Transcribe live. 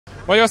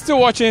Well, you're still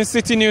watching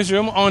Citi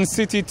Newsroom on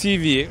Citi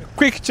TV.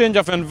 Quick change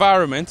of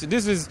environment.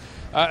 This is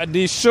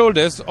the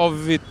shoulders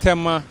of the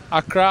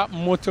Tema-Accra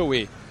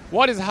Motorway.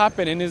 What is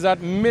happening is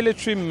that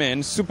military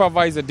men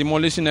supervise a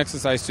demolition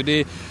exercise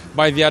today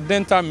by the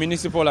Adentan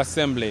Municipal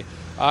Assembly.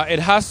 It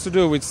has to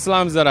do with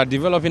slums that are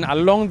developing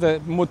along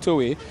the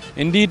motorway.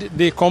 Indeed,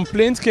 the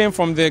complaint came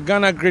from the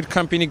Ghana Grid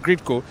Company,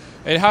 Gridco.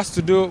 It has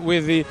to do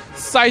with the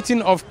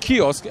sighting of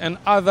kiosks and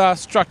other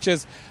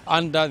structures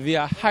under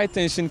their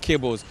high-tension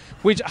cables,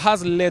 which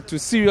has led to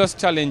serious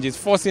challenges,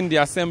 forcing the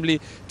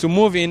assembly to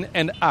move in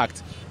and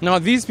act. Now,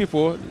 these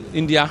people,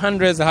 in their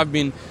hundreds, have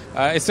been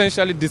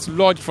essentially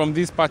dislodged from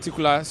this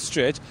particular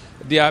stretch.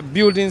 Their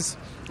buildings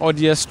or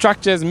their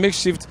structures,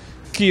 makeshift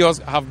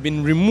kiosks, have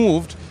been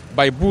removed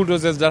by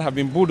bulldozers that have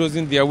been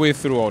bulldozing their way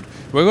throughout.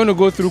 We're going to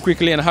go through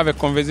quickly and have a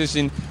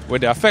conversation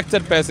with the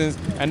affected persons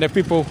and the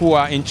people who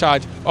are in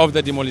charge of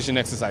the demolition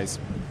exercise.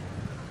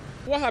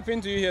 What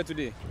happened to you here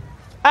today?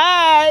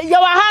 You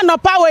are no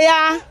power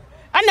ya.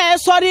 And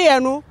sorry,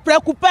 no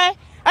preoccupé.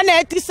 And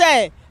it is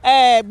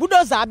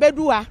bulldozer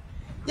bedua.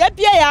 Ye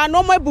pia ya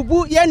no more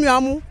bubu ye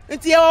nuamu.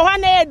 Nti ye ho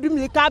na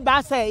edumika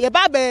ba say ye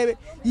ba be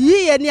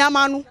yi ye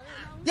niama no.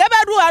 Ye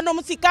bedu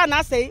anom sika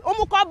na say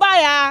omuko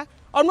ba ya.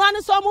 Onu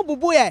anu so mu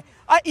bubu ye.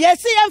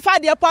 Yes, ye fa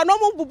de pa no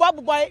mu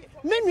bubu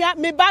menua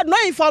me ba no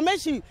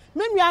information.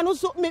 Menua no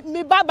so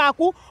me ba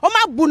baku o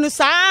ma bu no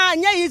sa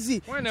nya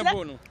easy.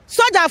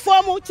 Soja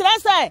for mu kire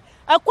say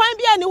ekwan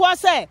bia ni ho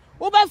say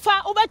wo be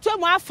fa wo be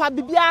twemu afa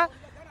bibia.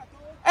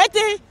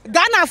 Eti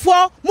Ghana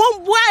for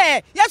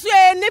mumbuae yesu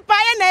e nipa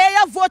ye na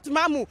ye vote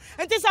mamu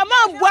enti sa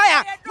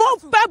mumbuae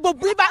mum pe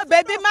bobri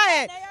baby ma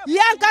ye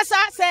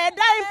yankasa say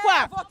dan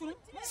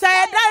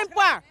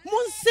pa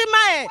mun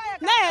simae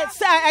na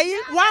say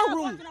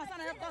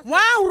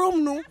one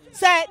room no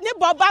say ni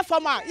boba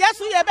fama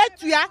yesu ye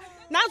betua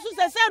na so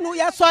say no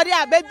ye sori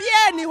a baby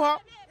e ni ho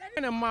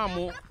na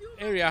mamu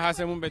area ha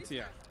se mum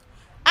betia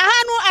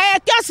ahanu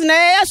ayakes na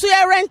yesu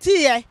ye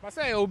renti ye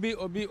say obi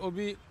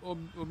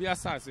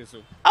asase so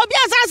obi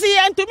asase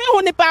ye ntumi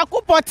hu ni pa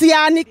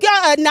kupotia ni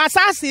na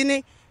asase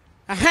ni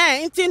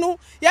nti no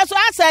yesu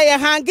asa ye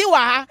hangi wa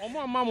ha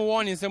omo mamu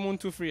warning se mun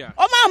too free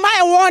omo ma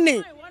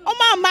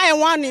e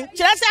warning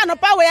kire se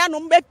anopa we ya no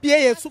mbe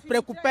pie ye su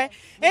prekupe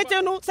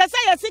nti no se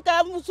ye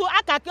sika musu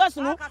aka kios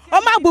no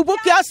omo bubu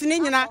kios ni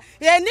nyina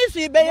ye ni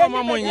su be ye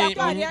nyama no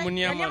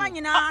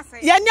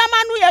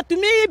ye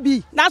tumi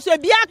bi na so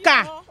bi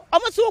aka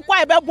omusu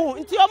kwa ebebu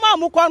nti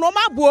omo ko no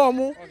mabu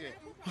omu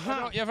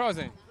your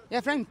frozen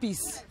your friend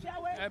peace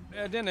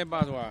then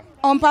about wa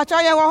on pacho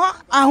ye wo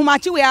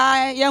ahomachi we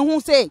ye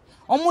hu say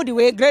omo de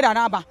we grade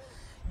anaba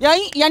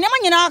ye nyama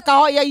nyina ka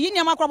ho ye yi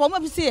nyama kra bo mo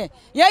bisi ye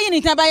yi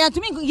ni tan ba ya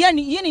tumi ye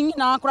ni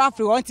nyina kra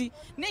afri ho nti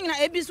ni nyina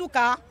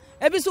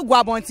ebisu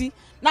gwa bonti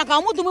na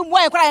ka mutumi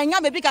bua ye kra ye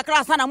nya bebi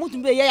kakra sana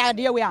mutumi be ye ya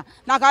de we a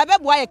na ka be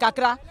bua ye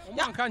kakra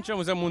ya kan chere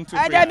mo se muntu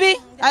debi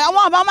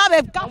awon ba ma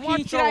be ka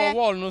fi kire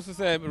wall no so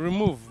say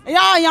remove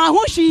ya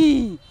hu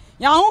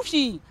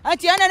shi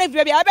ati ene ne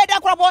bebi e be da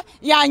kra bo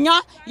ya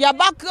nya ya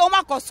back o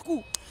ma ko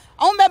school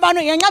on be ba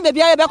no ya nya bebi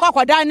ye be kwa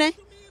koda ne.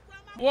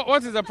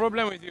 What is the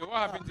problem with you?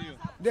 What happened to you?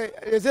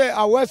 They say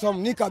I wear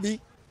some nikabi.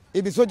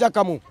 It be soja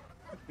camo.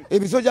 It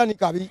be soja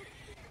nikabi.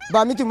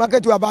 But me to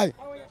market to buy.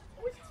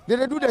 They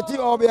do the thing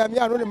over me.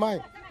 I know the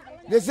mind.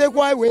 They say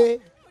why way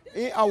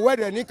I wear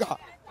the nika.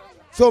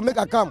 So make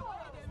a come.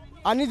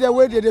 I need the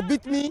way they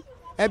beat me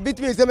and beat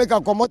me. Say make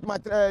a come out my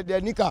the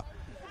nika.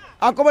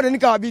 I come out the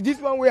nika. Be this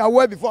one way I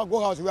wear before I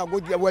go house. We are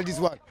going to wear this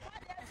one.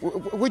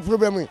 Which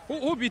problem?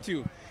 Who beat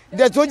you?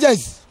 The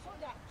soldiers.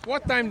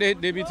 What time they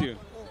beat you?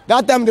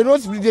 That time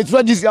they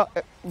try this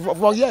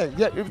for here.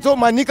 So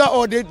my nika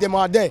all day them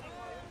are there.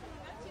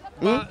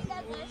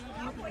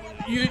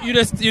 You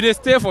just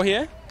stay for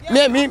here?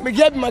 Me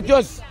get my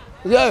kiosk.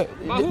 Yeah.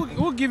 But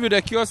who give you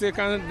the kiosk?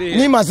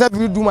 Me myself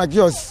will do my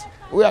kiosk.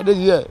 We are there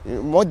here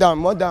more than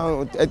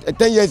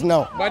 10 years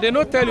now. But they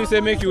don't tell you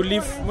say make you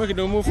leave, make you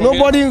don't move from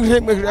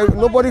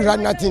nobody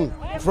ran nothing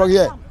from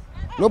here.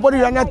 Nobody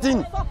ran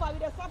nothing.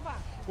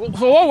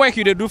 So what work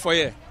you they do for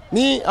here?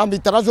 Me, I'm the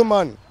terrazzo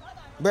man.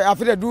 But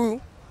after I do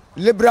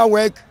liberal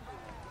work,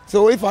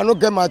 so if I don't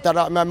get my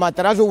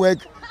terrazzo work,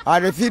 I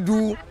refuse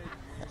do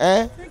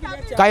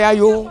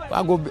kayayo,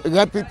 I go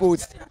help people.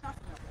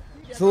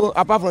 So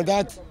apart from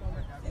that,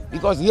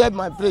 because here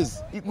my place,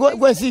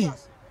 go and see.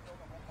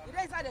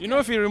 You know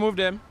if you remove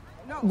them?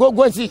 Go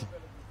and see.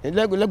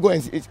 Let's go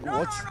and see.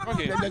 Watch.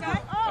 Okay.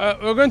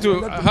 We're going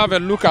to have a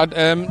look at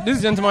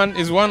this gentleman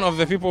is one of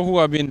the people who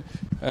have been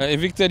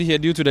evicted here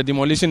due to the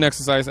demolition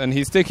exercise, and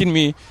he's taking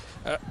me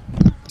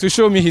to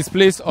show me his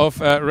place of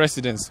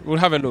residence. We'll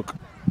have a look.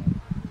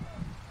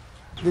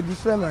 They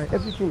destroy my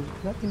everything.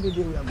 Nothing they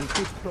do. We are going to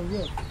take from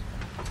here.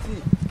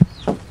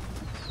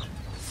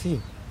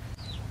 See.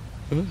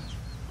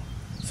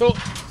 So,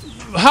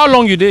 how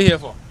long you there here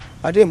for?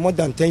 I did more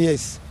than 10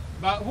 years.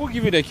 But who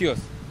give you the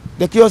kiosk?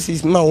 The kiosk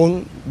is my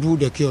own. Do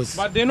the kiosk.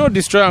 But they not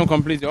destroy and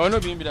complete. Or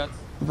not being that.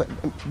 But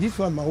this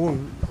one my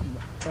own.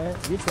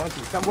 This one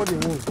somebody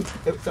own.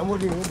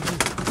 Somebody own.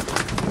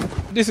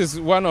 This is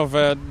one of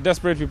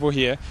desperate people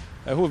here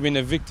who have been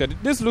evicted.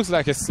 This looks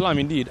like a slum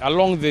indeed,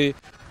 along the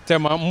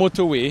Tema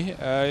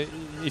Motorway.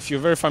 If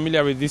you're very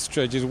familiar with this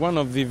stretch, is one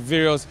of the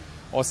various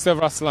or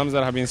several slums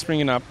that have been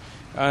springing up.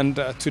 And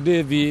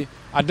today the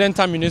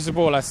Adentan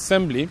Municipal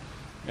Assembly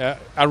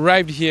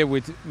arrived here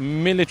with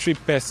military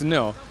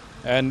personnel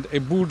and a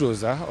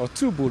bulldozer, or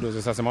two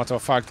bulldozers as a matter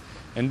of fact,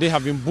 and they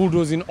have been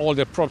bulldozing all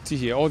the property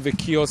here. All the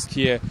kiosks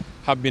here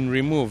have been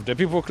removed. The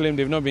people claim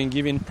they've not been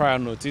given prior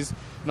notice.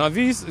 Now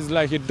this is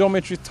like a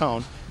dormitory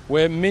town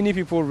where many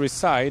people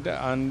reside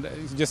and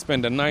just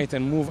spend the night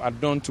and move at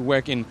dawn to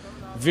work in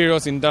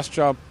various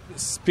industrial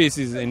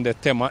spaces in the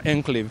Tema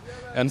enclave,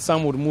 and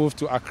some would move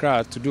to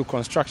Accra to do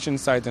construction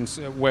site and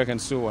work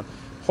and so on.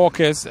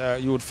 Hawkers,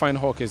 you would find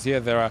hawkers here.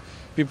 There are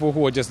people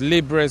who are just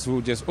laborers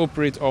who just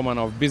operate all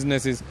manner of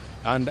businesses,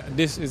 and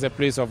this is a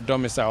place of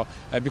domicile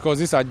because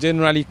these are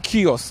generally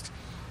kiosks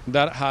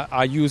that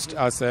are used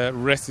as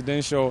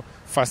residential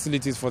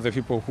facilities for the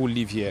people who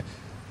live here.